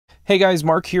Hey guys,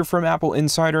 Mark here from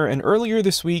AppleInsider, and earlier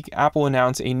this week, Apple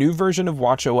announced a new version of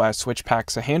watchOS which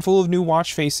packs a handful of new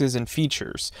watch faces and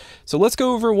features. So let's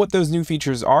go over what those new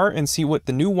features are and see what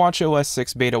the new watchOS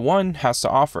 6 Beta 1 has to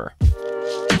offer.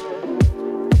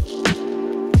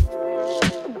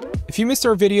 If you missed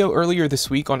our video earlier this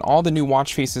week on all the new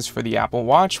watch faces for the Apple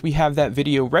Watch, we have that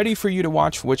video ready for you to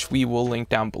watch, which we will link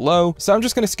down below. So I'm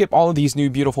just going to skip all of these new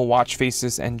beautiful watch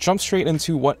faces and jump straight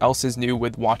into what else is new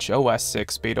with watchOS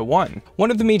 6 Beta 1.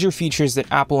 One of the major features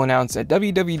that Apple announced at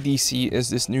WWDC is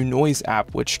this new noise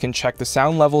app, which can check the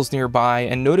sound levels nearby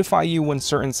and notify you when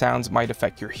certain sounds might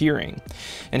affect your hearing.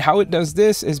 And how it does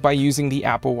this is by using the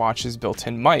Apple Watch's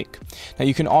built-in mic. Now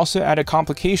you can also add a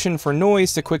complication for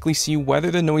noise to quickly see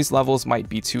whether the noise levels might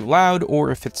be too loud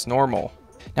or if it's normal.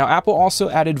 Now, Apple also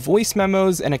added voice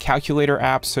memos and a calculator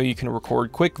app so you can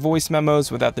record quick voice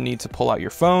memos without the need to pull out your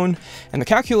phone. And the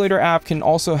calculator app can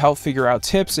also help figure out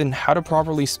tips and how to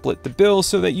properly split the bill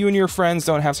so that you and your friends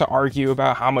don't have to argue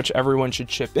about how much everyone should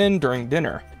chip in during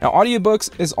dinner. Now,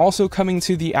 audiobooks is also coming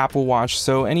to the Apple Watch,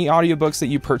 so any audiobooks that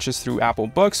you purchase through Apple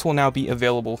Books will now be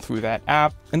available through that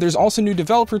app. And there's also new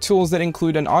developer tools that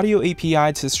include an audio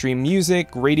API to stream music,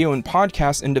 radio, and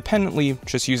podcasts independently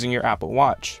just using your Apple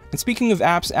Watch. And speaking of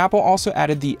apps, Apple also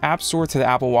added the App Store to the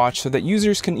Apple Watch so that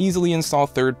users can easily install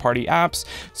third-party apps,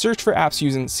 search for apps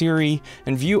using Siri,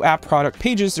 and view app product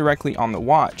pages directly on the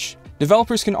watch.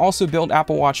 Developers can also build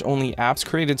Apple Watch-only apps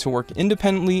created to work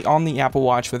independently on the Apple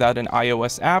Watch without an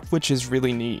iOS app, which is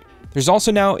really neat. There's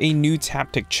also now a new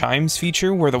Taptic Chimes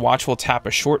feature where the watch will tap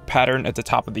a short pattern at the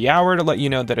top of the hour to let you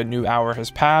know that a new hour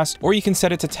has passed, or you can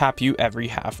set it to tap you every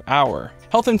half hour.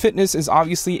 Health and fitness is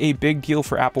obviously a big deal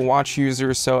for Apple Watch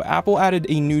users, so Apple added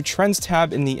a new Trends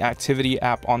tab in the Activity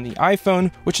app on the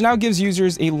iPhone, which now gives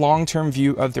users a long-term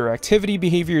view of their activity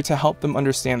behavior to help them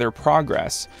understand their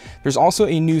progress. There's also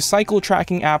a new cycle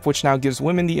tracking app which now gives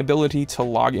women the ability to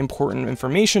log important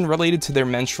information related to their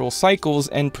menstrual cycles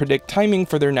and predict timing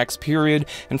for their next period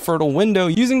and fertile window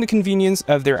using the convenience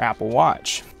of their Apple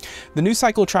Watch. The new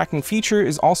cycle tracking feature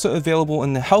is also available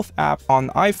in the Health app on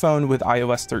iPhone with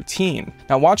iOS 13.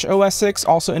 Now, watchOS 6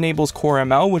 also enables Core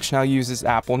ML, which now uses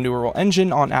Apple Neural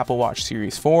Engine on Apple Watch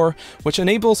Series 4, which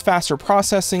enables faster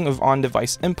processing of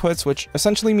on-device inputs, which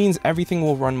essentially means everything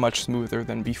will run much smoother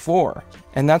than before.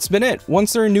 And that's been it.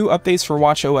 Once there are new updates for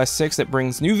watchOS 6 that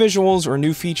brings new visuals or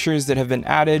new features that have been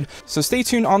added, so stay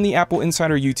tuned on the Apple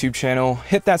Insider YouTube channel,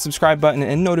 hit that subscribe button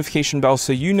and notification bell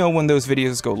so you know when those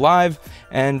videos go live,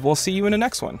 and we'll see you in the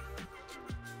next one.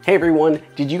 Hey everyone,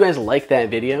 did you guys like that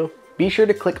video? Be sure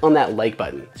to click on that like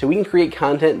button so we can create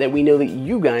content that we know that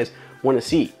you guys want to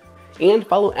see. And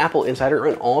follow Apple Insider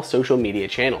on all social media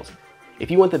channels. If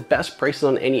you want the best prices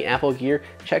on any Apple gear,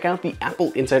 check out the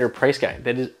Apple Insider price guide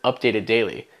that is updated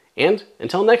daily. And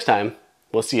until next time,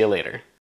 we'll see you later.